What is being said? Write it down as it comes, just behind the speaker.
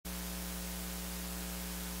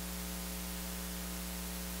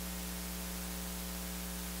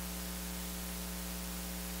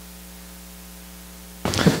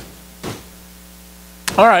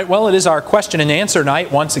All right, well, it is our question and answer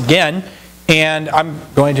night once again, and I'm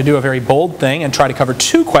going to do a very bold thing and try to cover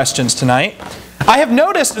 2 questions tonight. I have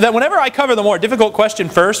noticed that whenever I cover the more difficult question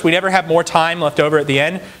first, we never have more time left over at the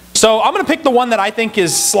end. So I'm going to pick the one that I think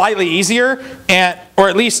is slightly easier, or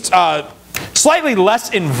at least slightly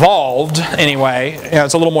less involved anyway.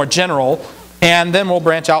 It's a little more general, and then we'll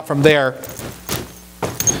branch out from there.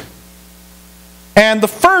 And the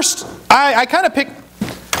first, I kind of picked.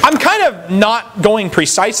 I'm kind of not going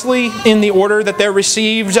precisely in the order that they're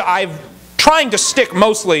received. I'm trying to stick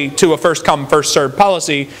mostly to a first come, first served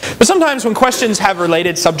policy. But sometimes when questions have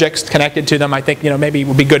related subjects connected to them, I think maybe it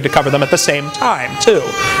would be good to cover them at the same time too.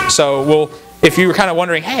 So if you were kind of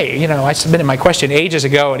wondering, hey, I submitted my question ages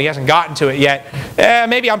ago and he hasn't gotten to it yet,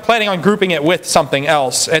 maybe I'm planning on grouping it with something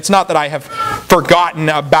else. It's not that I have forgotten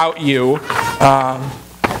about you.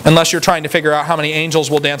 Unless you're trying to figure out how many angels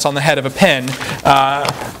will dance on the head of a pin.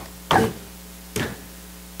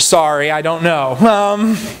 Sorry, I don't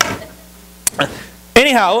know.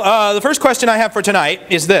 Anyhow, the first question I have for tonight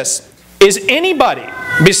is this. Is anybody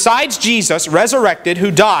besides Jesus resurrected who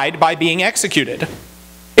died by being executed?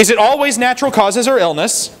 Is it always natural causes or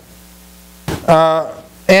illness?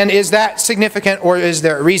 And is that significant, or is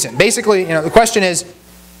there a reason? Basically, the question is,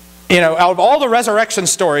 out of all the resurrection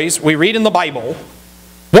stories we read in the Bible,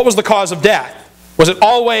 what was the cause of death? Was it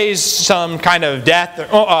always some kind of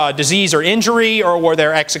death, disease, or injury, or were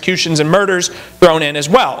there executions and murders thrown in as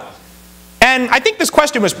well? And I think this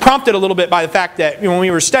question was prompted a little bit by the fact that when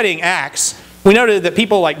we were studying Acts, we noted that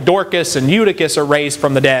people like Dorcas and Eutychus are raised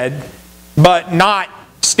from the dead, but not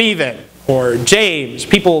Stephen or James,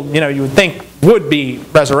 people you would think would be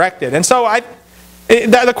resurrected. And so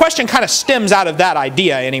the question kind of stems out of that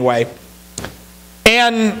idea anyway.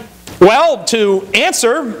 And well, to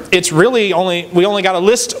answer, it's really we only got to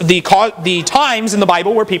list the times in the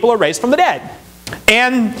Bible where people are raised from the dead.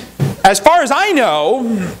 And as far as I know,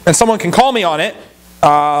 and someone can call me on it,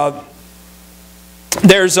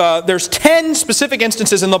 there's 10 specific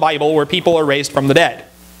instances in the Bible where people are raised from the dead.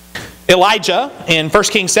 Elijah in 1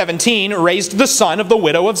 Kings 17 raised the son of the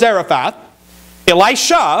widow of Zarephath.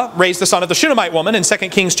 Elisha raised the son of the Shunammite woman in 2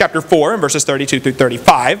 Kings chapter 4 and verses 32 through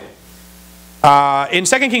 35. In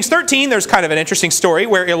 2 Kings 13, there's kind of an interesting story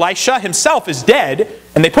where Elisha himself is dead,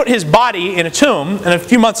 and they put his body in a tomb, and a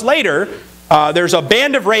few months later, there's a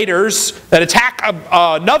band of raiders that attack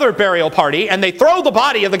another burial party, and they throw the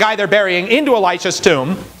body of the guy they're burying into Elisha's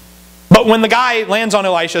tomb. But when the guy lands on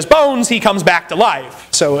Elisha's bones, he comes back to life.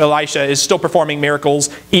 So Elisha is still performing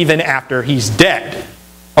miracles even after he's dead.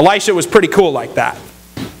 Elisha was pretty cool like that.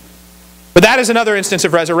 But that is another instance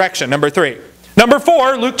of resurrection, number 3. Number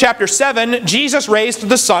 4, Luke chapter 7, Jesus raised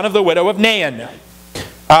the son of the widow of Nain.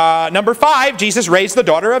 Number 5, Jesus raised the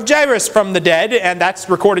daughter of Jairus from the dead, and that's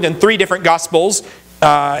recorded in 3 different Gospels,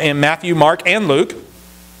 in Matthew, Mark, and Luke.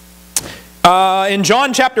 In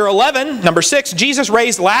John chapter 11, number 6, Jesus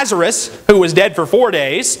raised Lazarus, who was dead for 4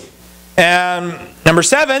 days. And number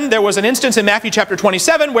 7, there was an instance in Matthew chapter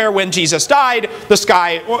 27 where when Jesus died, the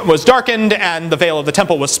sky was darkened and the veil of the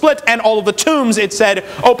temple was split, and all of the tombs, it said,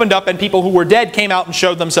 opened up, and people who were dead came out and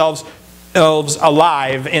showed themselves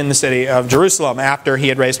alive in the city of Jerusalem after he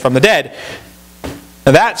had raised from the dead.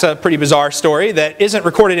 Now that's a pretty bizarre story that isn't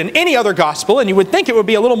recorded in any other gospel, and you would think it would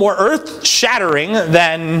be a little more earth-shattering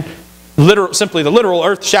than simply the literal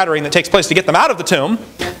earth-shattering that takes place to get them out of the tomb.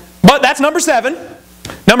 But that's number 7.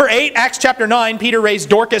 Number 8, Acts chapter 9, Peter raised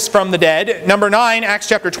Dorcas from the dead. Number 9, Acts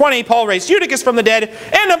chapter 20, Paul raised Eutychus from the dead.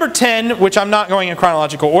 And number 10, which I'm not going in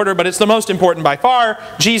chronological order, but it's the most important by far,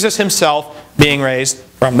 Jesus himself being raised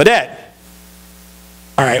from the dead.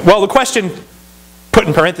 All right, well, the question put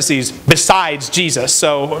in parentheses, besides Jesus.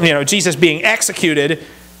 So, Jesus being executed,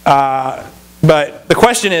 but the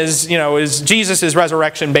question is, is Jesus'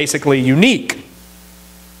 resurrection basically unique?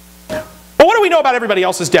 But what do we know about everybody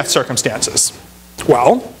else's death circumstances?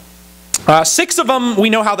 Well, 6 of them,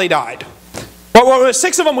 we know how they died. Well,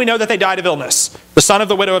 6 of them, we know that they died of illness. The son of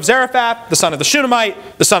the widow of Zarephath, the son of the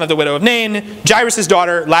Shunammite, the son of the widow of Nain, Jairus'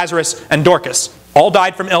 daughter, Lazarus, and Dorcas. All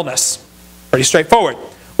died from illness. Pretty straightforward.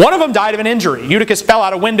 One of them died of an injury. Eutychus fell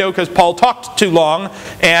out a window because Paul talked too long,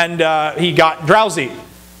 and he got drowsy.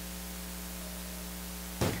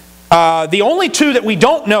 The only 2 that we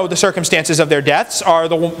don't know the circumstances of their deaths are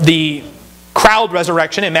the crowd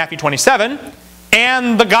resurrection in Matthew 27,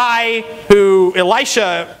 and the guy who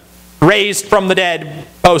Elisha raised from the dead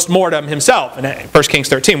post-mortem himself in 1 Kings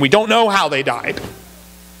 13. We don't know how they died.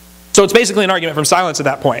 So it's basically an argument from silence at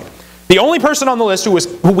that point. The only person on the list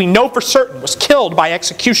who we know for certain was killed by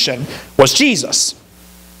execution was Jesus.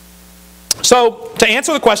 So, to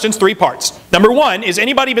answer the questions, 3 parts. Number 1, is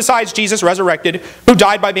anybody besides Jesus resurrected who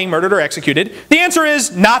died by being murdered or executed? The answer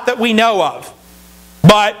is not that we know of.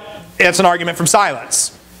 But it's an argument from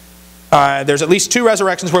silence. There's at least 2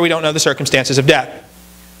 resurrections where we don't know the circumstances of death.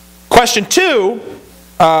 Question 2,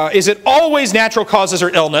 is it always natural causes or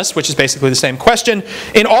illness? Which is basically the same question.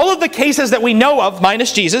 In all of the cases that we know of,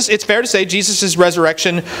 minus Jesus, it's fair to say Jesus'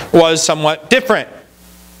 resurrection was somewhat different.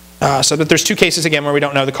 So that there's 2 cases again where we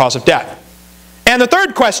don't know the cause of death. And the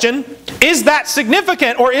third question, is that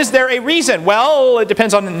significant or is there a reason? Well, it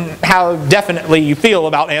depends on how definitely you feel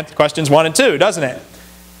about questions 1 and 2, doesn't it?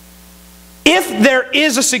 If there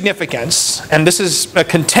is a significance, and this is a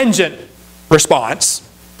contingent response,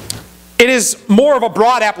 it is more of a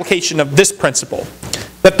broad application of this principle,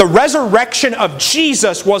 that the resurrection of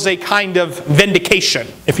Jesus was a kind of vindication,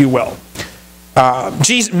 if you will.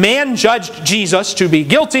 Man judged Jesus to be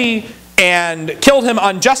guilty and killed him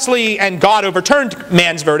unjustly, and God overturned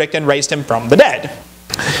man's verdict and raised him from the dead.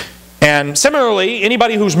 And similarly,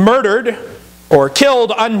 anybody who's murdered or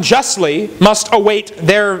killed unjustly must await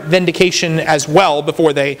their vindication as well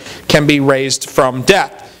before they can be raised from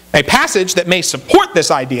death. A passage that may support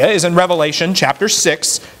this idea is in Revelation chapter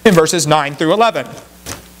 6 in verses 9 through 11.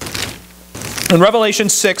 In Revelation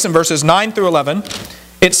 6 in verses 9 through 11,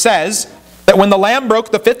 it says that when the Lamb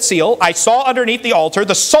broke the 5th seal, I saw underneath the altar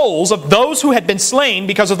the souls of those who had been slain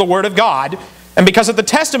because of the word of God and because of the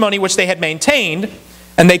testimony which they had maintained.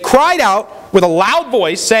 And they cried out with a loud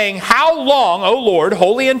voice, saying, How long, O Lord,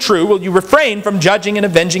 holy and true, will you refrain from judging and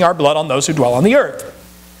avenging our blood on those who dwell on the earth?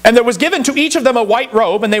 And there was given to each of them a white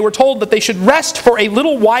robe, and they were told that they should rest for a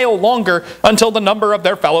little while longer until the number of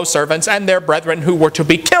their fellow servants and their brethren who were to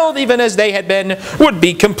be killed even as they had been would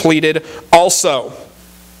be completed also.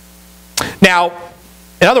 Now,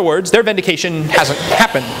 in other words, their vindication hasn't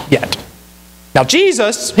happened yet. Now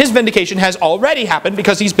Jesus, his vindication has already happened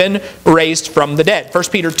because he's been raised from the dead. 1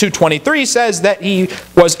 Peter 2:23 says that he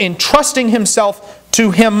was entrusting himself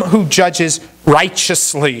to him who judges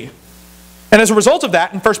righteously. And as a result of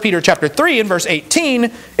that, in 1 Peter chapter 3 and verse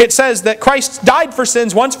 18, it says that Christ died for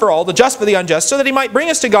sins once for all, the just for the unjust, so that he might bring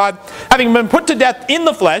us to God, having been put to death in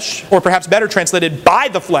the flesh, or perhaps better translated, by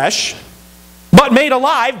the flesh, but made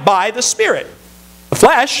alive by the Spirit. The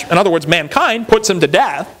flesh, in other words, mankind, puts him to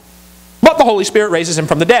death, but the Holy Spirit raises him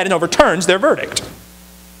from the dead and overturns their verdict.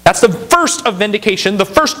 That's the first of vindication, the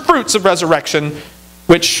first fruits of resurrection,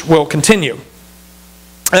 which will continue.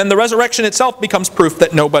 And the resurrection itself becomes proof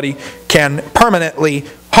that nobody can permanently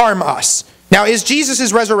harm us. Now, is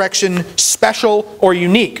Jesus' resurrection special or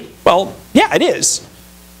unique? Well, yeah, it is.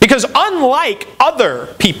 Because unlike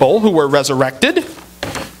other people who were resurrected,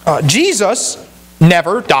 Jesus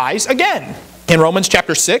never dies again. In Romans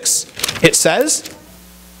chapter 6, it says,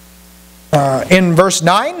 in verse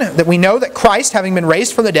 9, that we know that Christ, having been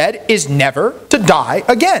raised from the dead, is never to die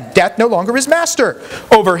again. Death no longer is master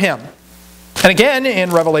over him. And again,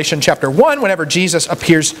 in Revelation chapter 1, whenever Jesus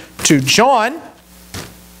appears to John,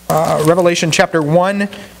 Revelation chapter 1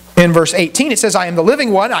 in verse 18, it says, I am the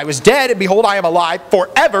living one, I was dead, and behold, I am alive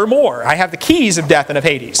forevermore. I have the keys of death and of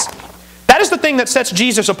Hades. That is the thing that sets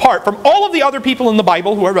Jesus apart from all of the other people in the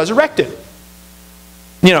Bible who are resurrected.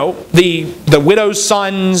 You know, the widow's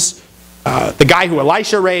sons, the guy who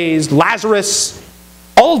Elisha raised, Lazarus,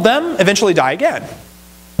 all of them eventually die again.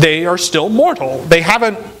 They are still mortal. They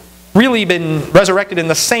haven't really been resurrected in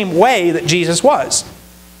the same way that Jesus was.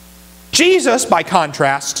 Jesus, by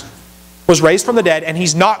contrast, was raised from the dead, and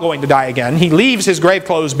he's not going to die again. He leaves his grave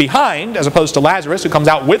clothes behind, as opposed to Lazarus, who comes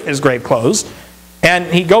out with his grave clothes. And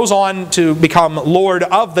he goes on to become Lord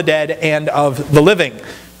of the dead and of the living.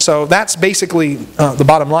 So that's basically the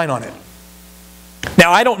bottom line on it.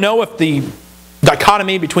 Now, I don't know if the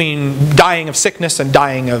dichotomy between dying of sickness and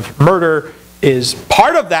dying of murder is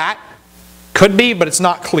part of that. Could be, but it's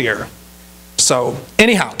not clear. So,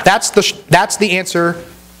 anyhow, that's the answer,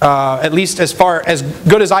 at least as far as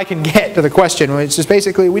good as I can get to the question. It's just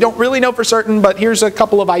basically, we don't really know for certain, but here's a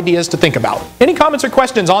couple of ideas to think about. Any comments or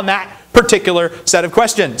questions on that particular set of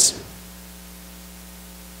questions?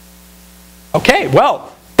 Okay,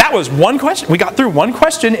 well, that was one question. We got through one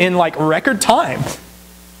question in like record time.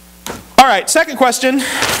 All right, second question,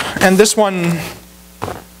 and this one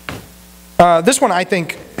I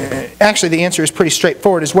think, actually the answer is pretty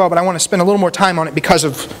straightforward as well, but I want to spend a little more time on it because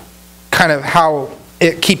of kind of how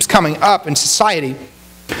it keeps coming up in society.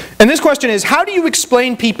 And this question is, how do you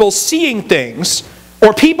explain people seeing things,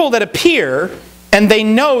 or people that appear and they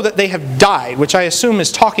know that they have died, which I assume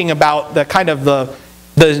is talking about the kind of the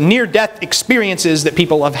near-death experiences that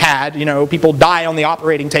people have had. You know, people die on the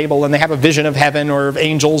operating table and they have a vision of heaven or of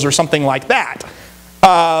angels or something like that.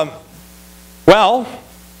 Well,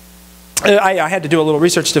 I had to do a little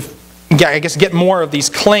research to, I guess, get more of these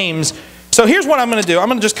claims. So here's what I'm going to do. I'm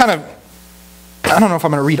going to just kind of, I don't know if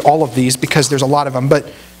I'm going to read all of these because there's a lot of them,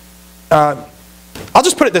 but I'll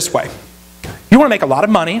just put it this way. You want to make a lot of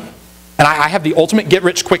money, and I have the ultimate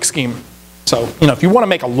get-rich-quick scheme. So, if you want to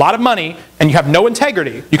make a lot of money and you have no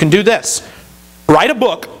integrity, you can do this. Write a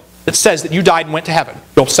book that says that you died and went to heaven.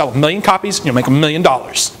 You'll sell 1 million copies, and you'll make $1 million.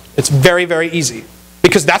 It's very, very easy.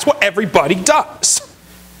 Because that's what everybody does.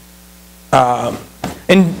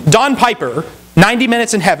 And Don Piper, 90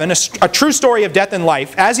 Minutes in Heaven, a true story of death and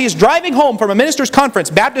life. As he is driving home from a minister's conference,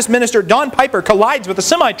 Baptist minister Don Piper collides with a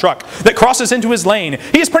semi-truck that crosses into his lane.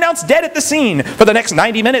 He is pronounced dead at the scene. For the next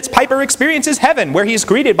 90 minutes, Piper experiences heaven, where he is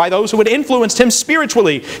greeted by those who had influenced him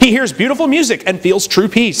spiritually. He hears beautiful music and feels true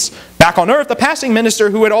peace. Back on earth, the passing minister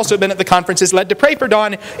who had also been at the conference is led to pray for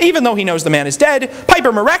Don. Even though he knows the man is dead,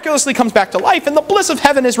 Piper miraculously comes back to life, and the bliss of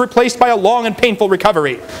heaven is replaced by a long and painful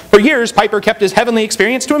recovery. For years, Piper kept his heavenly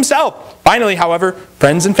experience to himself. Finally, however,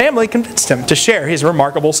 friends and family convinced him to share his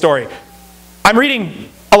remarkable story. I'm reading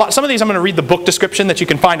a lot. Some of these I'm going to read the book description that you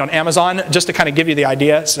can find on Amazon just to kind of give you the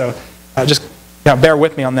idea. So just bear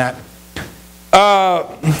with me on that.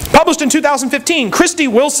 Published in 2015, Christy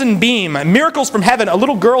Wilson Beam, Miracles from Heaven, a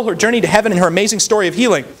little girl, her journey to heaven and her amazing story of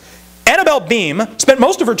healing. Annabelle Beam spent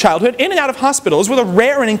most of her childhood in and out of hospitals with a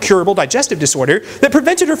rare and incurable digestive disorder that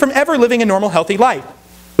prevented her from ever living a normal, healthy life.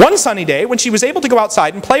 One sunny day, when she was able to go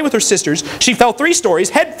outside and play with her sisters, she fell 3 stories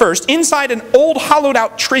head first inside an old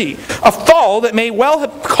hollowed-out tree, a fall that may well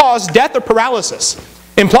have caused death or paralysis.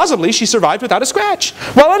 Implausibly, she survived without a scratch.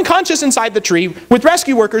 While unconscious inside the tree, with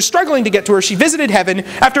rescue workers struggling to get to her, she visited heaven.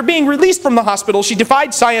 After being released from the hospital, she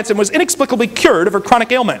defied science and was inexplicably cured of her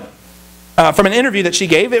chronic ailment. From an interview that she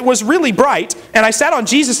gave, it was really bright, and I sat on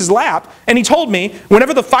Jesus' lap, and he told me,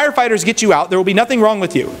 whenever the firefighters get you out, there will be nothing wrong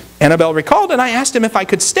with you. Annabelle recalled, and I asked him if I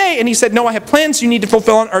could stay, and he said, no, I have plans you need to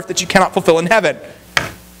fulfill on earth that you cannot fulfill in heaven.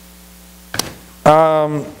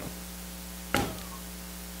 And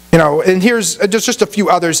here's just a few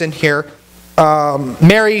others in here.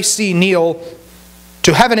 Mary C. Neal,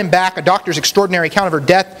 To Heaven and Back, a doctor's extraordinary account of her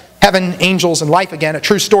death, heaven, angels, and life again, a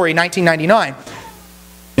true story, 1999.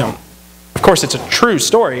 Of course, it's a true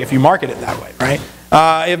story if you market it that way, right?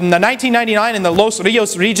 In the 1999, in the Los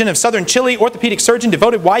Rios region of southern Chile, orthopedic surgeon,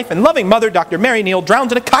 devoted wife, and loving mother, Dr. Mary Neal,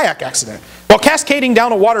 drowned in a kayak accident. While cascading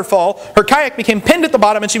down a waterfall, her kayak became pinned at the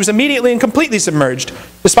bottom and she was immediately and completely submerged.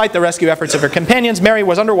 Despite the rescue efforts of her companions, Mary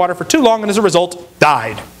was underwater for too long and as a result,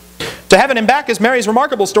 died. To Heaven and Back is Mary's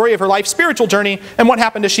remarkable story of her life's spiritual journey and what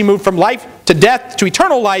happened as she moved from life to death to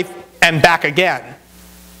eternal life and back again.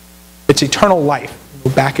 It's eternal life. Go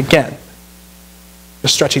back again.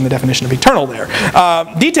 Just stretching the definition of eternal there.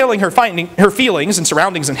 Detailing her feelings and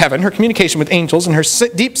surroundings in heaven, her communication with angels, and her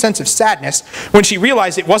deep sense of sadness when she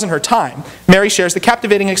realized it wasn't her time, Mary shares the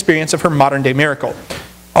captivating experience of her modern-day miracle.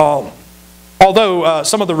 Although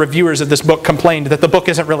some of the reviewers of this book complained that the book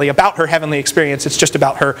isn't really about her heavenly experience, it's just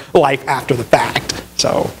about her life after the fact.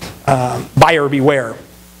 So, buyer beware.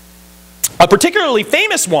 A particularly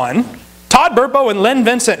famous one, Todd Burpo and Len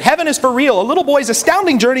Vincent, Heaven is for Real, a little boy's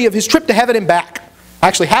astounding journey of his trip to heaven and back. I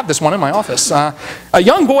actually have this one in my office. A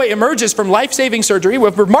young boy emerges from life-saving surgery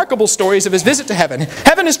with remarkable stories of his visit to heaven.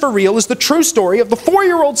 Heaven is for Real is the true story of the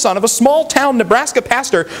 4-year-old son of a small-town Nebraska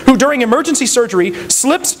pastor who during emergency surgery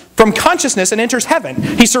slips from consciousness and enters heaven.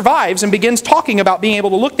 He survives and begins talking about being able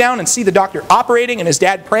to look down and see the doctor operating and his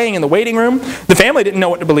dad praying in the waiting room. The family didn't know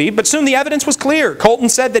what to believe, but soon the evidence was clear. Colton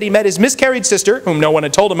said that he met his miscarried sister, whom no one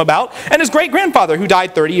had told him about, and his great-grandfather, who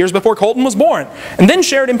died 30 years before Colton was born, and then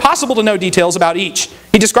shared impossible-to-know details about each.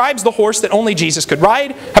 He describes the horse that only Jesus could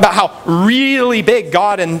ride, about how really big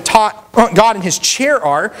God and his chair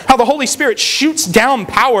are, how the Holy Spirit shoots down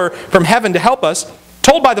power from heaven to help us,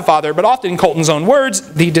 told by the Father, but often in Colton's own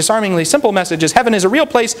words. The disarmingly simple message is heaven is a real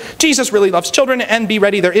place, Jesus really loves children, and be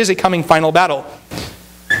ready, there is a coming final battle.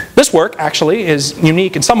 This work actually is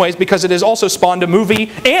unique in some ways because it has also spawned a movie,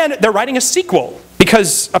 and they're writing a sequel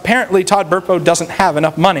because apparently Todd Burpo doesn't have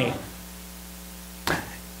enough money.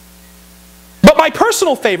 But my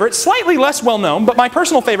personal favorite, slightly less well known, but my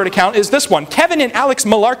personal favorite account is this one, Kevin and Alex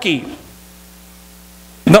Malarkey.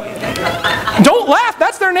 No, don't laugh,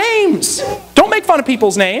 that's their names. Don't make fun of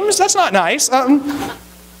people's names, that's not nice.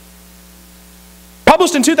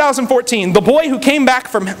 Published in 2014, The Boy Who Came Back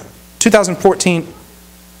from 2014.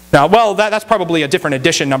 Now, well, that's probably a different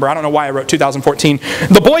edition number. I don't know why I wrote 2014.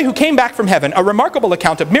 The Boy Who Came Back from Heaven, a remarkable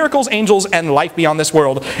account of miracles, angels, and life beyond this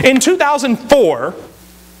world. In 2004,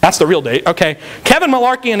 that's the real date, okay, Kevin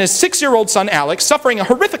Malarkey and his 6-year-old son Alex suffering a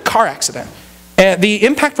horrific car accident. The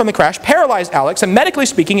impact from the crash paralyzed Alex, and medically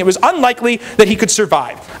speaking, it was unlikely that he could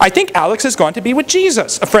survive. I think Alex has gone to be with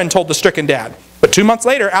Jesus, a friend told the stricken dad. But 2 months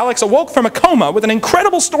later, Alex awoke from a coma with an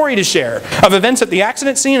incredible story to share of events at the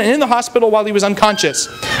accident scene and in the hospital while he was unconscious,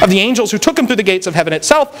 of the angels who took him through the gates of heaven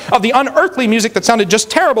itself, of the unearthly music that sounded just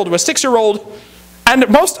terrible to a 6-year-old, and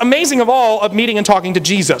most amazing of all, of meeting and talking to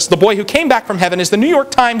Jesus. The boy who came back from heaven is the New York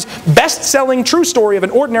Times best-selling true story of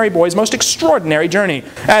an ordinary boy's most extraordinary journey.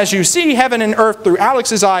 As you see heaven and earth through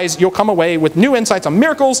Alex's eyes, you'll come away with new insights on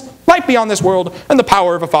miracles, life beyond this world, and the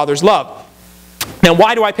power of a father's love. Now,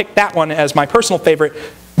 why do I pick that one as my personal favorite?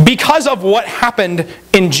 Because of what happened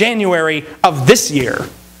in January of this year.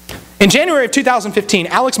 In January of 2015,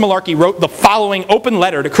 Alex Malarkey wrote the following open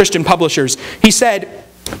letter to Christian publishers. He said,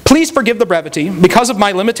 "Please forgive the brevity. Because of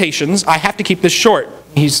my limitations, I have to keep this short."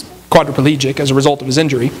 He's quadriplegic as a result of his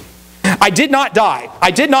injury. "I did not die.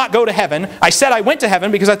 I did not go to heaven. I said I went to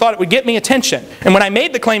heaven because I thought it would get me attention. And when I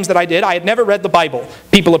made the claims that I did, I had never read the Bible.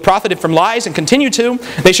 People have profited from lies and continue to.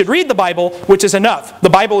 They should read the Bible, which is enough. The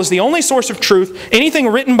Bible is the only source of truth. Anything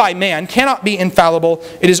written by man cannot be infallible.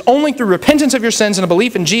 It is only through repentance of your sins and a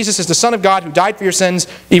belief in Jesus as the Son of God who died for your sins,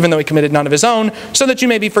 even though he committed none of his own, so that you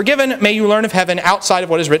may be forgiven. May you learn of heaven outside of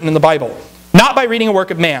what is written in the Bible. Not by reading a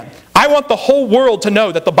work of man. I want the whole world to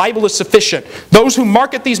know that the Bible is sufficient. Those who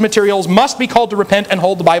market these materials must be called to repent and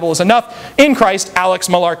hold the Bible as enough. In Christ, Alex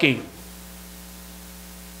Malarkey."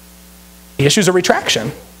 He issues a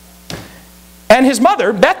retraction. And his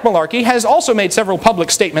mother, Beth Malarkey, has also made several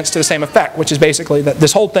public statements to the same effect, which is basically that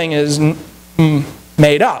this whole thing is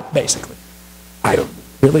made up, basically. I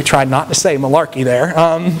really tried not to say Malarkey there.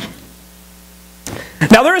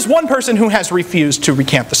 Now, there is one person who has refused to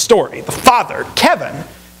recant the story. The father, Kevin,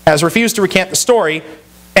 has refused to recant the story,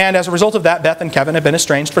 and as a result of that, Beth and Kevin have been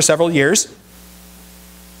estranged for several years.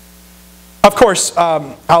 Of course,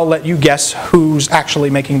 I'll let you guess who's actually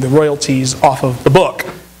making the royalties off of the book.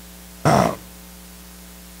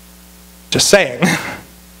 Just saying.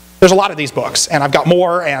 There's a lot of these books, and I've got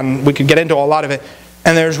more, and we could get into a lot of it.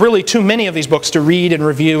 And there's really too many of these books to read and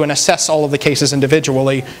review and assess all of the cases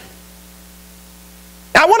individually.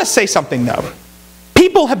 I want to say something, though.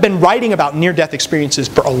 People have been writing about near-death experiences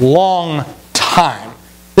for a long time.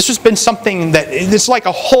 This has been something that, it's like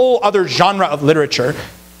a whole other genre of literature.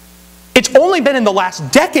 It's only been in the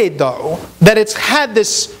last decade, though, that it's had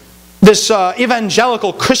this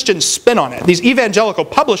evangelical Christian spin on it. These evangelical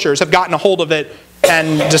publishers have gotten a hold of it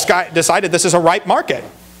and decided this is a ripe market.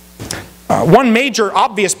 One major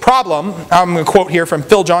obvious problem, I'm going to quote here from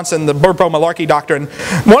Phil Johnson, the Burpo-Malarkey Doctrine.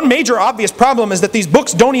 One major obvious problem is that these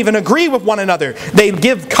books don't even agree with one another. They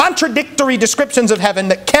give contradictory descriptions of heaven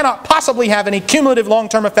that cannot possibly have any cumulative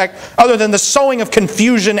long-term effect other than the sowing of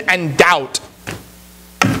confusion and doubt.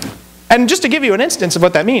 And just to give you an instance of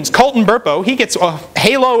what that means, Colton Burpo, he gets a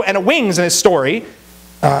halo and a wings in his story,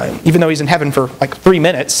 even though he's in heaven for like 3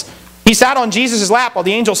 minutes. He sat on Jesus' lap while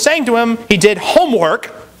the angel sang to him. He did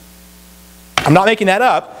homework. I'm not making that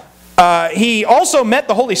up. He also met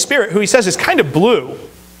the Holy Spirit, who he says is kind of blue.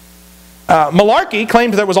 Malarkey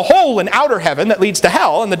claimed there was a hole in outer heaven that leads to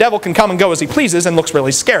hell, and the devil can come and go as he pleases and looks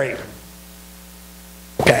really scary.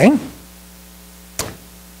 Okay.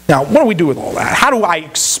 Now, what do we do with all that? How do I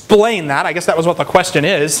explain that? I guess that was what the question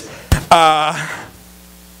is.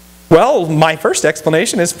 Well, my first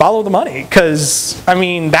explanation is follow the money, because, I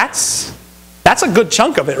mean, that's a good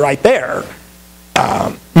chunk of it right there.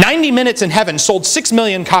 90 Minutes in Heaven sold 6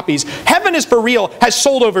 million copies. Heaven is for Real has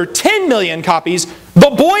sold over 10 million copies. The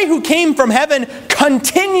Boy Who Came from Heaven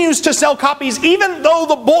continues to sell copies even though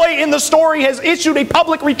the boy in the story has issued a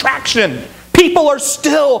public retraction. People are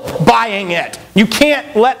still buying it. You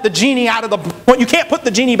can't let the genie out of the... You can't put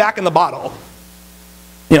the genie back in the bottle.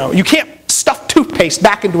 You know, you can't stuff toothpaste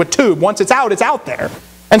back into a tube. Once it's out there.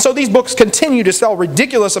 And so these books continue to sell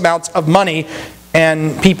ridiculous amounts of money,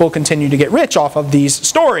 and people continue to get rich off of these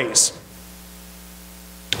stories.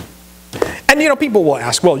 And, you know, people will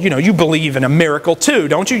ask, well, you know, you believe in a miracle too,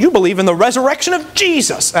 don't you? You believe in the resurrection of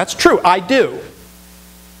Jesus. That's true, I do.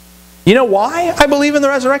 You know why I believe in the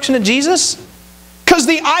resurrection of Jesus? Because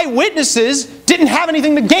the eyewitnesses didn't have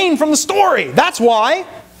anything to gain from the story. That's why.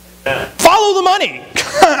 Follow the money.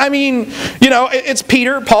 I mean, you know, it's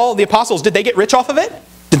Peter, Paul, the apostles. Did they get rich off of it?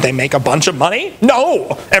 Did they make a bunch of money?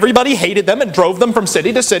 No. Everybody hated them and drove them from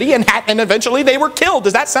city to city, and eventually they were killed.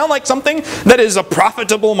 Does that sound like something that is a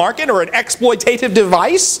profitable market or an exploitative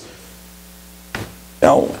device?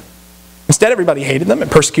 No. Instead, everybody hated them and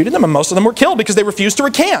persecuted them, and most of them were killed because they refused to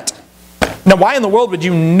recant. Now, why in the world would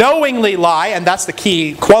you knowingly lie? And that's the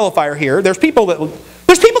key qualifier here. There's people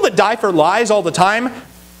that die for lies all the time.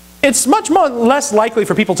 it's much less likely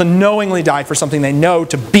for people to knowingly die for something they know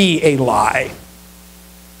to be a lie.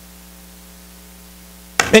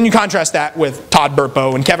 Then you contrast that with Todd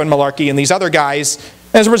Burpo and Kevin Malarkey and these other guys.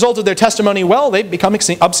 As a result of their testimony, well, they've become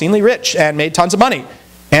obscenely rich and made tons of money.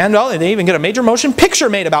 And well, they even get a major motion picture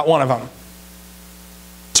made about one of them.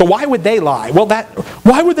 So why would they lie? Well,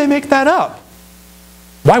 why would they make that up?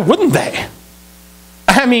 Why wouldn't they?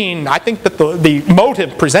 I mean, I think that the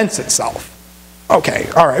motive presents itself. Okay,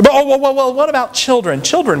 all right. Well, what about children?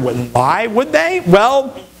 Children wouldn't lie, would they?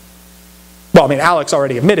 Well, I mean, Alex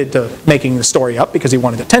already admitted to making the story up because he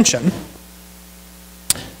wanted attention.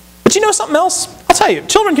 But you know something else? I'll tell you,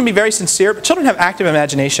 children can be very sincere, but children have active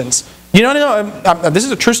imaginations. You know, this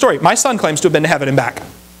is a true story. My son claims to have been to heaven and back.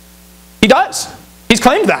 He does. He's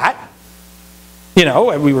claimed that. You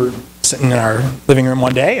know, we were sitting in our living room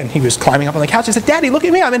one day, and he was climbing up on the couch. He said, "Daddy, look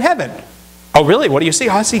at me, I'm in heaven." "Oh, really? What do you see?"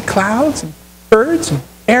 "Oh, I see clouds and birds and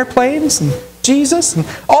airplanes and Jesus and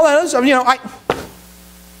all that other stuff." You know,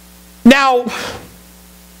 Now,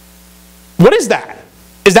 what is that?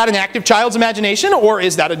 Is that an active child's imagination, or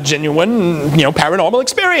is that a genuine, paranormal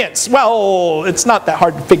experience? Well, it's not that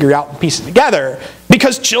hard to figure out and piece it together,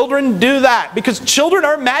 because children do that, because children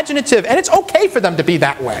are imaginative, and it's okay for them to be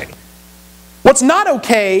that way. What's not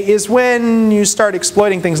okay is when you start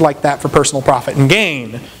exploiting things like that for personal profit and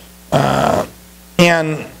gain. Now,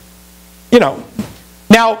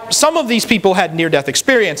 some of these people had near-death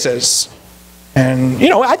experiences. And,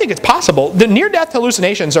 I think it's possible. The near-death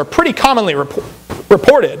hallucinations are pretty commonly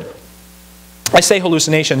reported. I say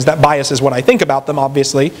hallucinations. That biases what I think about them,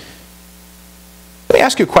 obviously. Let me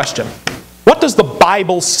ask you a question. What does the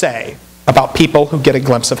Bible say about people who get a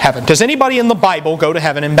glimpse of heaven? Does anybody in the Bible go to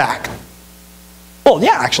heaven and back? Well,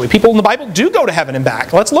 yeah, actually. People in the Bible do go to heaven and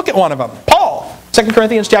back. Let's look at one of them. Paul, 2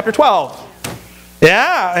 Corinthians chapter 12.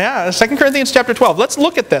 Yeah, 2 Corinthians chapter 12. Let's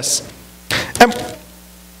look at this. And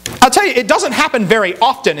I'll tell you, it doesn't happen very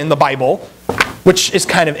often in the Bible, which is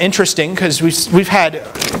kind of interesting, because we've had,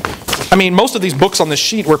 most of these books on this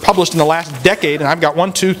sheet were published in the last decade, and I've got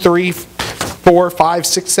 1, 2, 3, 4, 5,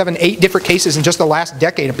 6, 7, 8 different cases in just the last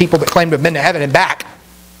decade of people that claim to have been to heaven and back.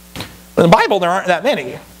 In the Bible, there aren't that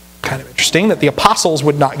many. Kind of interesting that the apostles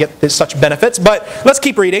would not get such benefits, but let's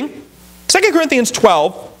keep reading. 2 Corinthians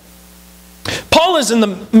 12, Paul is in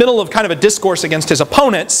the middle of kind of a discourse against his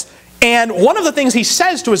opponents. And one of the things he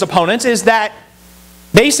says to his opponents is that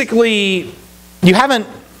basically you haven't,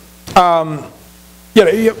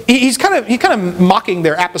 he's kind of mocking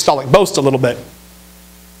their apostolic boast a little bit.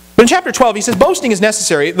 But in chapter 12 he says, "Boasting is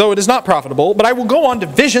necessary, though it is not profitable, but I will go on to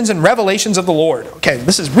visions and revelations of the Lord." Okay,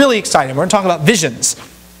 this is really exciting. We're going to talk about visions.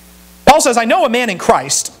 Paul says, "I know a man in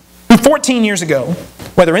Christ who 14 years ago,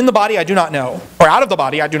 whether in the body I do not know, or out of the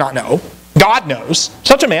body I do not know, God knows,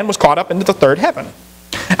 such a man was caught up into the third heaven.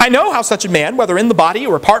 I know how such a man, whether in the body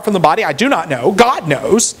or apart from the body, I do not know, God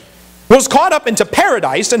knows, was caught up into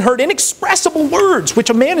paradise and heard inexpressible words which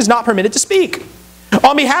a man is not permitted to speak.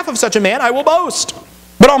 On behalf of such a man I will boast,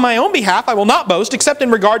 but on my own behalf I will not boast, except in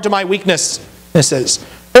regard to my weaknesses.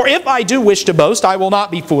 For if I do wish to boast, I will not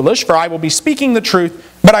be foolish, for I will be speaking the truth,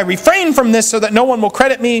 but I refrain from this so that no one will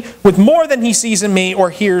credit me with more than he sees in me or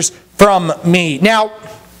hears from me." Now,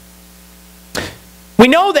 we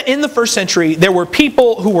know that in the first century, there were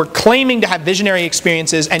people who were claiming to have visionary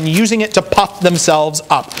experiences and using it to puff themselves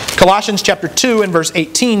up. Colossians chapter 2 and verse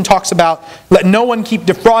 18 talks about, "Let no one keep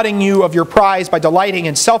defrauding you of your prize by delighting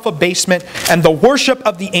in self-abasement and the worship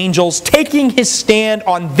of the angels, taking his stand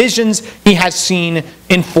on visions he has seen,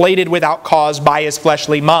 inflated without cause by his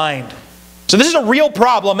fleshly mind." So this is a real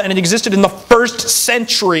problem, and it existed in the first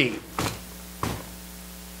century.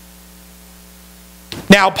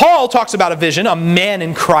 Now, Paul talks about a vision, a man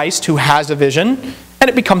in Christ who has a vision, and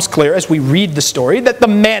it becomes clear as we read the story that the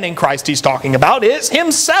man in Christ he's talking about is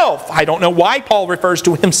himself. I don't know why Paul refers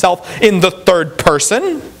to himself in the third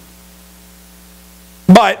person,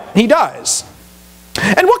 but he does.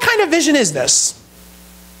 And what kind of vision is this?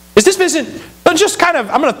 Is this vision, I'm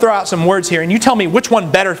going to throw out some words here, and you tell me which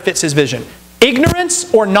one better fits his vision. Ignorance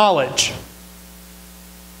or knowledge?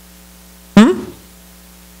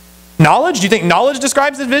 Knowledge? Do you think knowledge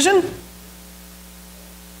describes his vision?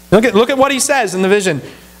 Look at what he says in the vision.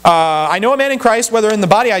 "I know a man in Christ, whether in the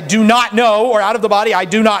body I do not know, or out of the body I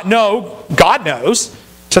do not know, God knows.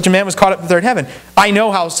 Such a man was caught up in the third heaven. I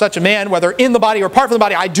know how such a man, whether in the body or apart from the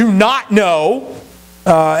body, I do not know."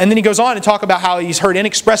 And then he goes on to talk about how he's heard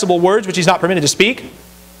inexpressible words which he's not permitted to speak.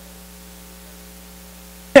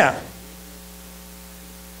 Yeah.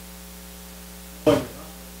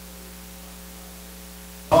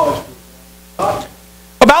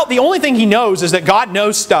 About the only thing he knows is that God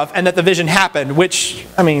knows stuff and that the vision happened, which,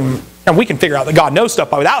 I mean, and we can figure out that God knows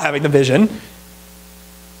stuff without having the vision.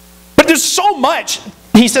 But there's so much.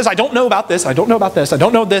 He says, I don't know about this, I don't know about this, I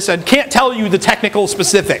don't know this, and can't tell you the technical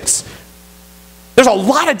specifics. There's a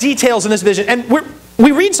lot of details in this vision. And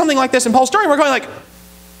we read something like this in Paul's story, and we're going like,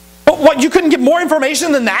 what, you couldn't give more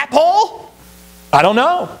information than that, Paul? I don't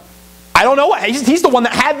know. I don't know what. He's the one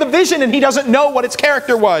that had the vision, and he doesn't know what its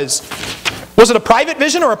character was. Was it a private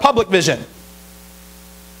vision or a public vision?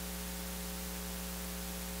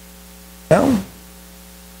 No.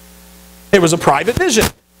 It was a private vision.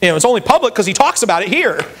 It's only public because he talks about it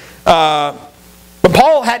here. But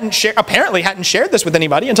Paul apparently hadn't shared this with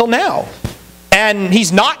anybody until now. And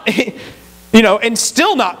he's not, and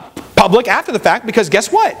still not public after the fact, because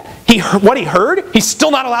guess what? What he heard, he's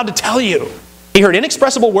still not allowed to tell you. He heard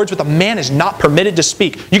inexpressible words which a man is not permitted to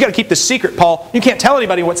speak. You got to keep this secret, Paul. You can't tell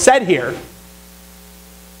anybody what's said here.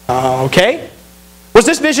 Okay? Was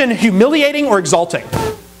this vision humiliating or exalting?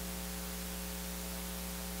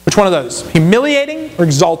 Which one of those? Humiliating or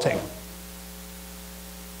exalting?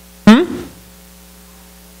 It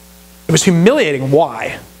was humiliating.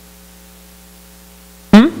 Why?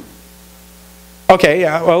 Okay,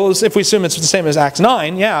 yeah, well, if we assume it's the same as Acts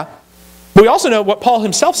 9, yeah. But we also know what Paul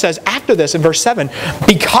himself says after this in verse 7.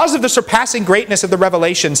 Because of the surpassing greatness of the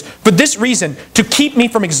revelations, for this reason, to keep me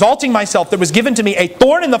from exalting myself, there was given to me a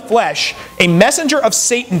thorn in the flesh, a messenger of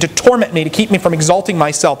Satan to torment me, to keep me from exalting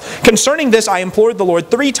myself. Concerning this, I implored the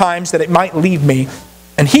Lord 3 times that it might leave me.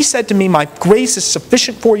 And he said to me, my grace is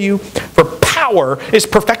sufficient for you, for power is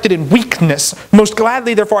perfected in weakness. Most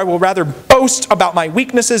gladly, therefore, I will rather boast about my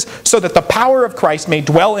weaknesses, so that the power of Christ may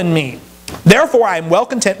dwell in me. Therefore, I am well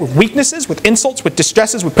content with weaknesses, with insults, with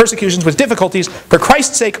distresses, with persecutions, with difficulties, for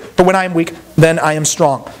Christ's sake, for when I am weak, then I am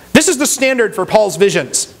strong. This is the standard for Paul's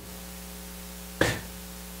visions.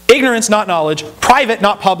 Ignorance, not knowledge. Private,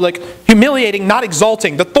 not public. Humiliating, not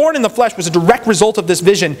exalting. The thorn in the flesh was a direct result of this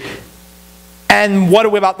vision. And what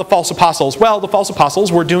about the false apostles? Well, the false apostles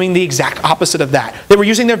were doing the exact opposite of that. They were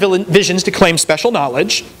using their visions to claim special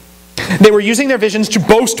knowledge. They were using their visions to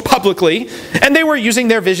boast publicly. And they were using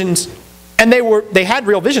their visions, and they had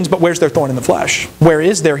real visions, but where's their thorn in the flesh? Where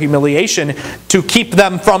is their humiliation to keep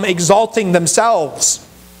them from exalting themselves?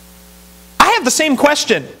 I have the same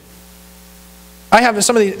question. I have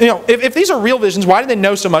some of these, if these are real visions, why do they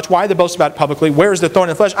know so much? Why do they boast about it publicly? Where is the thorn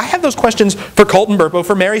in the flesh? I have those questions for Colton Burpo,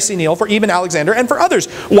 for Mary C. Neal, for Eben Alexander, and for others.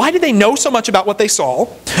 Why do they know so much about what they saw?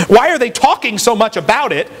 Why are they talking so much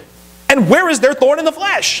about it? And where is their thorn in the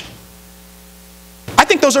flesh? I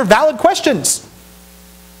think those are valid questions.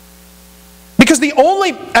 Because the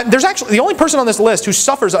only person on this list who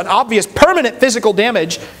suffers an obvious permanent physical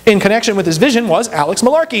damage in connection with his vision was Alex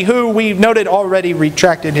Malarkey, who we've noted already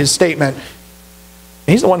retracted his statement.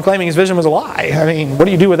 He's the one claiming his vision was a lie. I mean, what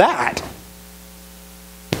do you do with that?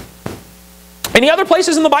 Any other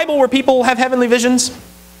places in the Bible where people have heavenly visions?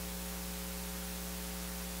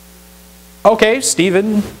 Okay,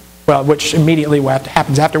 Stephen, well, which immediately what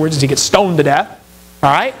happens afterwards is he gets stoned to death.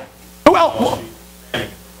 All right? Who else?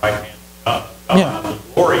 Yeah.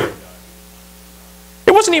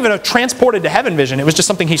 It wasn't even a transported to heaven vision. It was just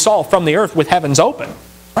something he saw from the earth with heavens open.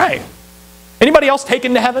 Right. Anybody else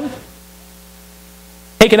taken to heaven?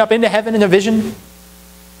 Taken up into heaven in a vision?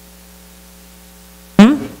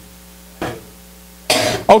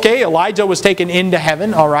 Okay, Elijah was taken into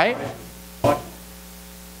heaven, all right.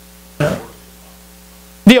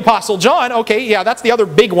 The Apostle John, okay, yeah, that's the other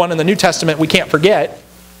big one in the New Testament we can't forget.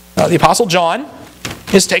 The Apostle John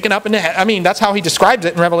is taken up into heaven. I mean, that's how he describes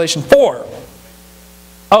it in Revelation 4.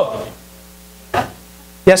 Oh.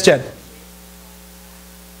 Yes, Jed?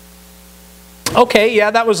 Okay,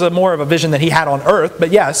 yeah, that was more of a vision that he had on earth,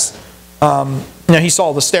 but yes, he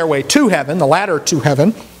saw the stairway to heaven, the ladder to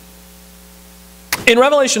heaven. In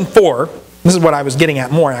Revelation 4, this is what I was getting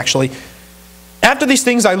at more actually. After these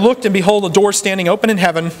things I looked, and behold, a door standing open in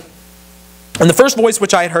heaven. And the first voice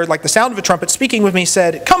which I had heard, like the sound of a trumpet speaking with me,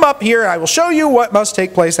 said, "Come up here, I will show you what must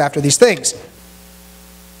take place after these things."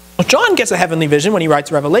 Well, John gets a heavenly vision when he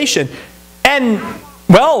writes Revelation. And,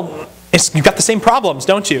 well, you've got the same problems,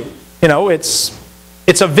 don't you?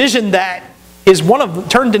 It's a vision that is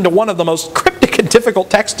turned into one of the most cryptic and difficult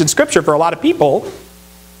texts in Scripture for a lot of people,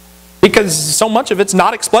 because so much of it's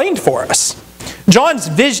not explained for us. John's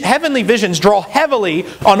heavenly visions draw heavily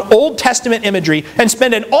on Old Testament imagery and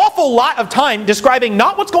spend an awful lot of time describing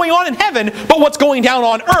not what's going on in heaven, but what's going down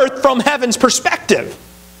on earth from heaven's perspective.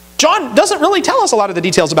 John doesn't really tell us a lot of the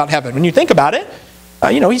details about heaven. When you think about it,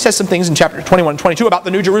 he says some things in chapter 21 and 22 about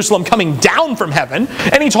the New Jerusalem coming down from heaven,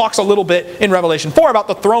 and he talks a little bit in Revelation 4 about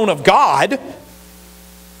the throne of God.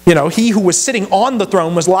 he who was sitting on the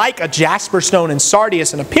throne was like a jasper stone and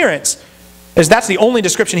sardius in appearance, as that's the only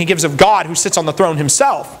description he gives of God who sits on the throne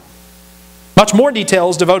himself. Much more detail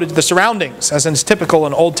is devoted to the surroundings, as is typical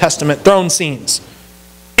in Old Testament throne scenes.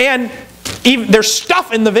 And there's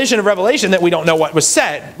stuff in the vision of Revelation that we don't know what was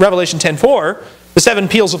said. Revelation 10:4, the 7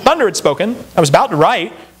 peals of thunder had spoken. I was about to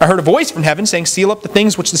write. I heard a voice from heaven saying, seal up the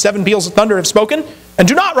things which the 7 peals of thunder have spoken, and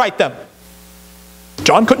do not write them.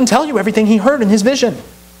 John couldn't tell you everything he heard in his vision.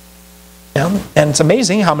 And it's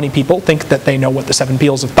amazing how many people think that they know what the 7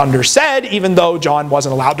 peals of thunder said, even though John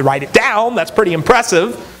wasn't allowed to write it down. That's pretty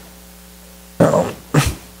impressive.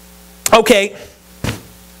 Okay,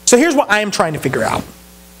 so here's what I am trying to figure out.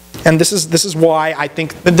 And this is why I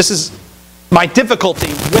think that this is my difficulty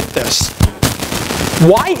with this.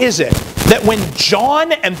 Why is it that when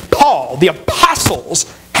John and Paul, the apostles,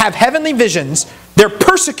 have heavenly visions, they're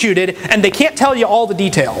persecuted and they can't tell you all the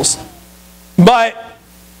details? But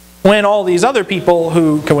when all these other people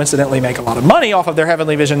who coincidentally make a lot of money off of their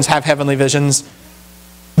heavenly visions have heavenly visions,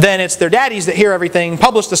 then it's their daddies that hear everything,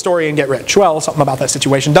 publish the story, and get rich. Well, something about that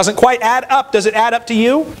situation doesn't quite add up. Does it add up to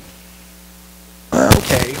you?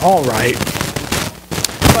 Okay, all right.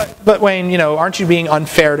 But Wayne, aren't you being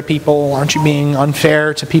unfair to people? Aren't you being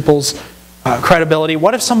unfair to people's credibility?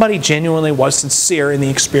 What if somebody genuinely was sincere in the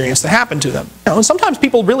experience that happened to them? And sometimes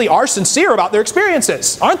people really are sincere about their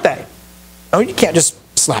experiences, aren't they? You can't just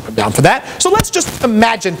slap them down for that. So let's just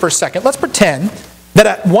imagine for a second. Let's pretend that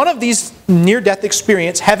at one of these near-death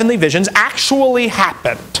experience, heavenly visions actually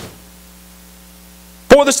happened.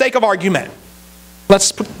 For the sake of argument,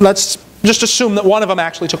 let's just assume that one of them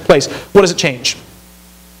actually took place. What does it change?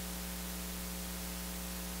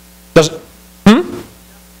 Does it?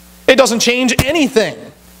 It doesn't change anything.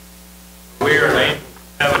 We are an angel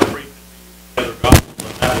heaven preaching to you the gospel,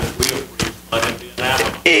 and that which we have preached, let him be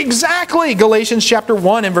anathema. Exactly. Galatians chapter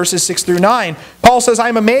 1 and verses 6 through 9. Paul says, I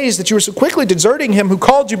am amazed that you are so quickly deserting him who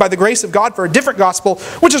called you by the grace of God for a different gospel,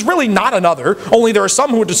 which is really not another, only there are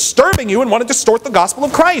some who are disturbing you and want to distort the gospel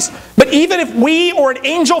of Christ. But even if we or an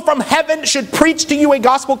angel from heaven should preach to you a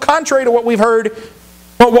gospel contrary to what we've heard,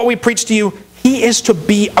 or what we preach to you, he is to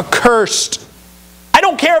be accursed. I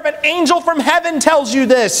don't care if an angel from heaven tells you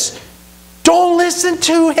this. Don't listen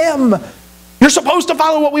to him. You're supposed to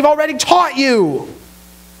follow what we've already taught you.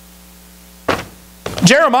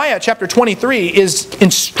 Jeremiah chapter 23 is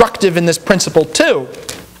instructive in this principle too.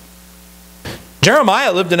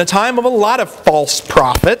 Jeremiah lived in a time of a lot of false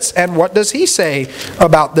prophets, and what does he say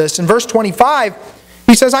about this? In verse 25,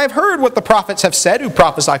 he says, I have heard what the prophets have said who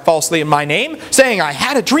prophesy falsely in my name, saying, I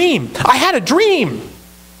had a dream. I had a dream.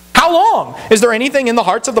 How long? Is there anything in the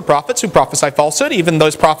hearts of the prophets who prophesy falsehood, even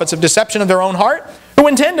those prophets of deception of their own heart, who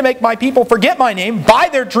intend to make my people forget my name by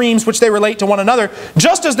their dreams which they relate to one another,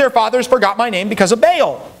 just as their fathers forgot my name because of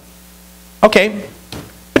Baal? Okay,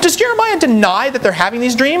 but does Jeremiah deny that they're having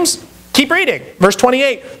these dreams? Keep reading. Verse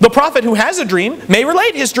 28, the prophet who has a dream may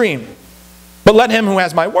relate his dream, but let him who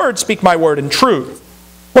has my word speak my word in truth.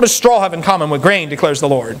 What does straw have in common with grain, declares the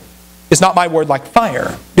Lord? Is not my word like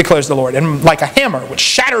fire, declares the Lord, and like a hammer which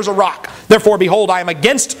shatters a rock? Therefore, behold, I am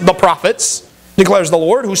against the prophets, declares the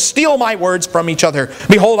Lord, who steal my words from each other.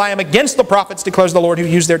 Behold, I am against the prophets, declares the Lord, who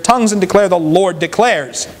use their tongues and declare the Lord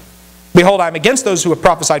declares. Behold, I am against those who have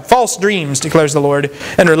prophesied false dreams, declares the Lord,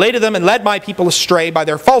 and related them and led my people astray by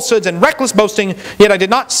their falsehoods and reckless boasting, yet I did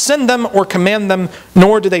not send them or command them,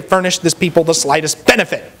 nor do they furnish this people the slightest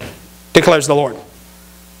benefit, declares the Lord.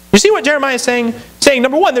 You see what Jeremiah is saying? Saying,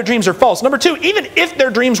 number one, their dreams are false. Number two, even if their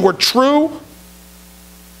dreams were true,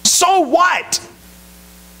 so what?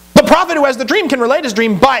 The prophet who has the dream can relate his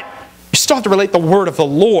dream, but you still have to relate the word of the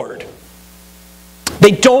Lord.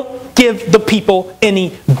 They don't give the people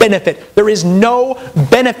any benefit. There is no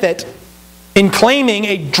benefit in claiming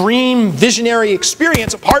a dream visionary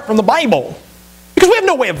experience apart from the Bible. Because we have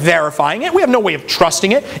no way of verifying it. We have no way of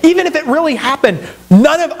trusting it. Even if it really happened,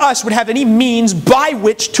 none of us would have any means by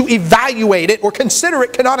which to evaluate it or consider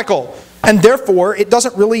it canonical. And therefore, it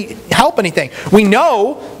doesn't really help anything. We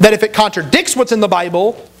know that if it contradicts what's in the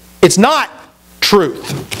Bible, it's not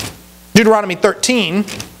truth. Deuteronomy 13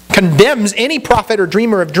 condemns any prophet or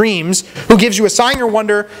dreamer of dreams who gives you a sign or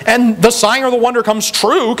wonder, and the sign or the wonder comes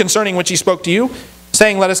true concerning which he spoke to you,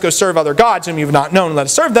 saying, let us go serve other gods whom you have not known, and let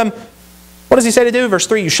us serve them. What does he say to do? Verse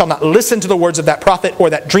 3, you shall not listen to the words of that prophet or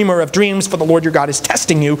that dreamer of dreams, for the Lord your God is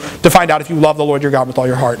testing you to find out if you love the Lord your God with all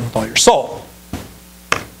your heart and with all your soul.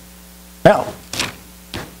 Now,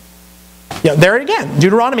 there again,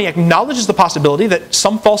 Deuteronomy acknowledges the possibility that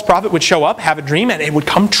some false prophet would show up, have a dream, and it would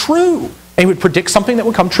come true. And he would predict something that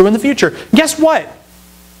would come true in the future. Guess what?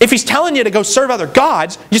 if he's telling you to go serve other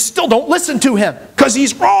gods, you still don't listen to him because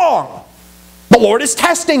he's wrong. The Lord is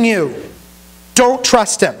testing you. Don't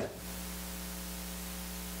trust him.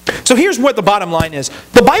 So here's what the bottom line is.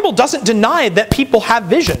 The Bible doesn't deny that people have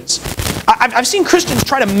visions. I've seen Christians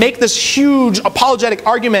try to make this huge apologetic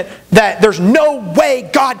argument that there's no way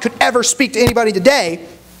God could ever speak to anybody today.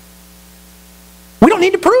 We don't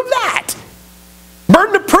need to prove that.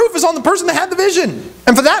 Burden of proof is on the person that had the vision.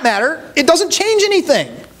 And for that matter, it doesn't change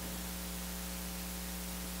anything.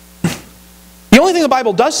 The only thing the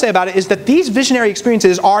Bible does say about it is that these visionary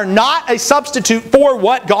experiences are not a substitute for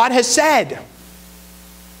what God has said.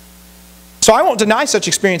 So I won't deny such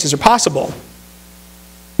experiences are possible.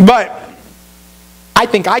 But I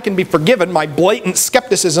think I can be forgiven my blatant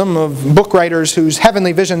skepticism of book writers whose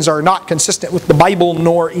heavenly visions are not consistent with the Bible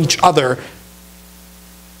nor each other,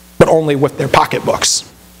 but only with their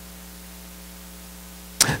pocketbooks.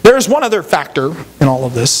 There's one other factor in all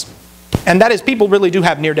of this, and that is people really do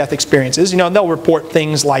have near-death experiences. And they'll report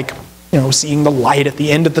things like, seeing the light at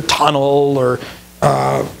the end of the tunnel, or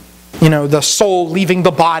the soul leaving the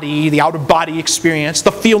body, the out-of-body experience,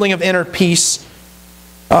 the feeling of inner peace.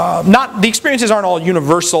 The experiences aren't all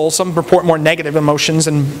universal. Some report more negative emotions,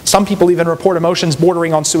 and some people even report emotions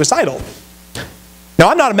bordering on suicidal. Now,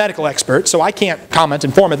 I'm not a medical expert, so I can't comment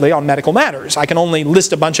informedly on medical matters. I can only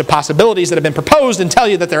list a bunch of possibilities that have been proposed and tell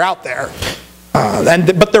you that they're out there.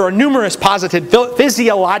 But there are numerous positive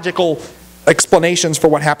physiological explanations for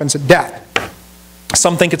what happens at death.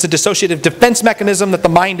 Some think it's a dissociative defense mechanism that the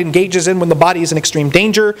mind engages in when the body is in extreme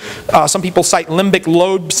danger. Some people cite limbic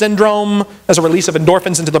lobe syndrome as a release of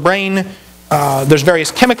endorphins into the brain. There's various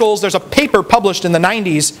chemicals. There's a paper published in the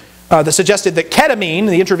 90s that suggested that ketamine,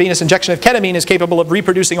 the intravenous injection of ketamine, is capable of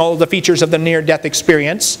reproducing all of the features of the near-death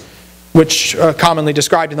experience, which are commonly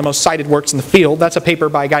described in the most cited works in the field. That's a paper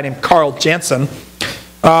by a guy named Carl Jansen.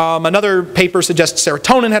 Another paper suggests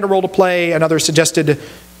serotonin had a role to play. Another suggested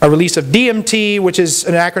a release of DMT, which is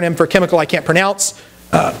an acronym for chemical I can't pronounce.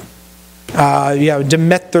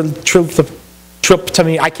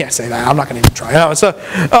 Dimethyltryptamine. I can't say that. I'm not going to even try. No,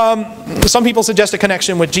 some people suggest a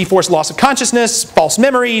connection with G-force loss of consciousness, false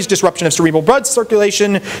memories, disruption of cerebral blood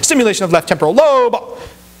circulation, stimulation of left temporal lobe,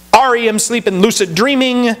 REM sleep and lucid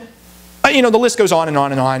dreaming. The list goes on and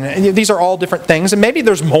on and on. And these are all different things, and maybe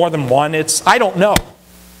there's more than one. I don't know.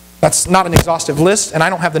 That's not an exhaustive list, and I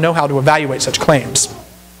don't have the know-how to evaluate such claims.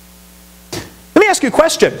 Let me ask you a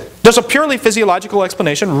question. Does a purely physiological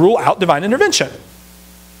explanation rule out divine intervention?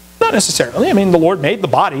 Not necessarily. The Lord made the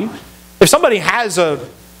body. If somebody has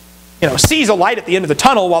sees a light at the end of the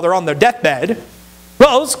tunnel while they're on their deathbed,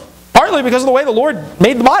 well, it's partly because of the way the Lord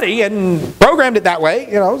made the body and programmed it that way.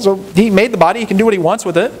 So He made the body. He can do what He wants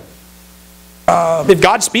with it. If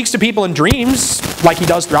God speaks to people in dreams, like He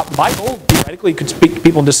does throughout the Bible, theoretically He could speak to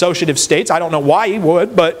people in dissociative states. I don't know why He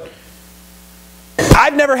would, but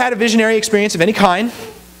I've never had a visionary experience of any kind.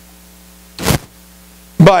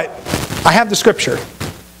 But I have the Scripture.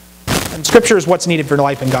 And Scripture is what's needed for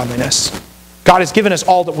life and godliness. God has given us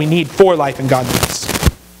all that we need for life and godliness.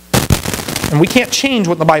 And we can't change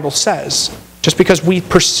what the Bible says just because we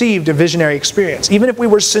perceived a visionary experience. Even if we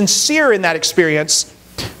were sincere in that experience,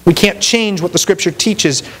 we can't change what the Scripture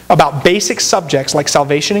teaches about basic subjects like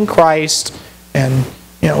salvation in Christ and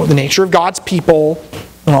the nature of God's people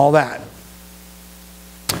and all that.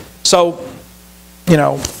 So,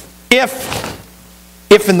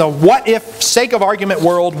 if in the what-if, sake of argument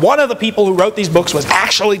world, one of the people who wrote these books was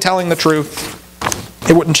actually telling the truth,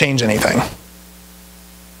 it wouldn't change anything.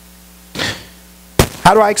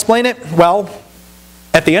 How do I explain it? Well,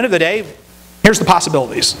 at the end of the day, here's the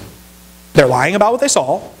possibilities. They're lying about what they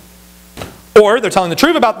saw, or they're telling the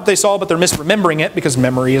truth about what they saw, but they're misremembering it because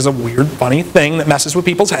memory is a weird, funny thing that messes with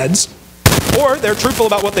people's heads. Or they're truthful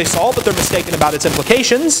about what they saw, but they're mistaken about its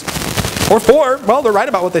implications. Or four, well, they're right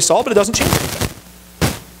about what they saw, but it doesn't change anything.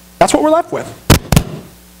 That's what we're left with.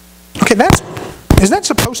 Okay, is that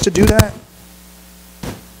supposed to do that?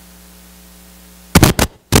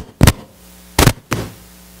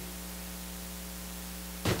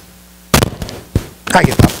 I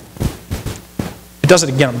give up. If it does it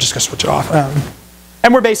again, I'm just going to switch it off.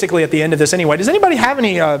 And we're basically at the end of this anyway. Does anybody have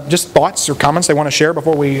any just thoughts or comments they want to share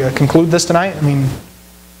before we conclude this tonight?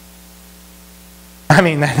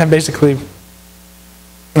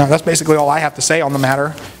 That's basically all I have to say on the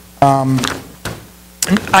matter.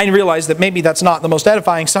 I realize that maybe that's not the most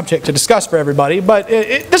edifying subject to discuss for everybody, but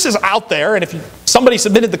this is out there, and if somebody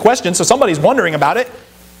submitted the question, so somebody's wondering about it.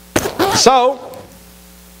 So,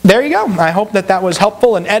 there you go. I hope that was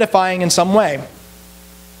helpful and edifying in some way.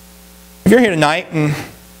 If you're here tonight, and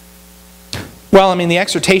the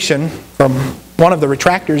exhortation from one of the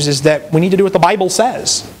retractors is that we need to do what the Bible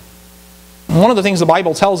says. And one of the things the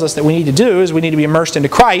Bible tells us that we need to do is we need to be immersed into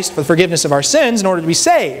Christ for the forgiveness of our sins in order to be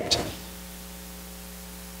saved.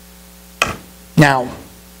 Now,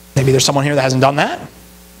 maybe there's someone here that hasn't done that.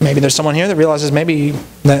 Maybe there's someone here that realizes maybe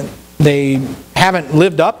that they haven't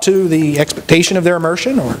lived up to the expectation of their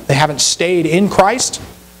immersion, or they haven't stayed in Christ.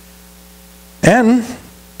 And,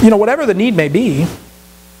 whatever the need may be,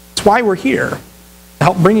 it's why we're here. To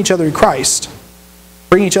help bring each other to Christ.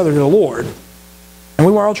 Bring each other to the Lord. And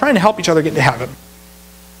we were all trying to help each other get to heaven.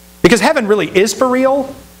 Because heaven really is for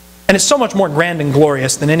real, and it's so much more grand and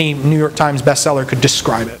glorious than any New York Times bestseller could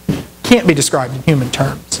describe it. It can't be described in human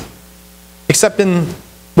terms. Except in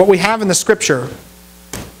what we have in the Scripture.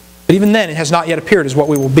 But even then, it has not yet appeared as what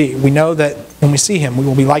we will be. We know that when we see Him, we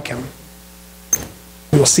will be like Him.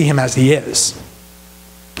 We will see Him as He is.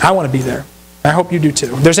 I want to be there. I hope you do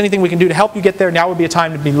too. If there's anything we can do to help you get there, now would be a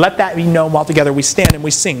time to let that be known while together we stand and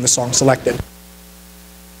we sing the song selected.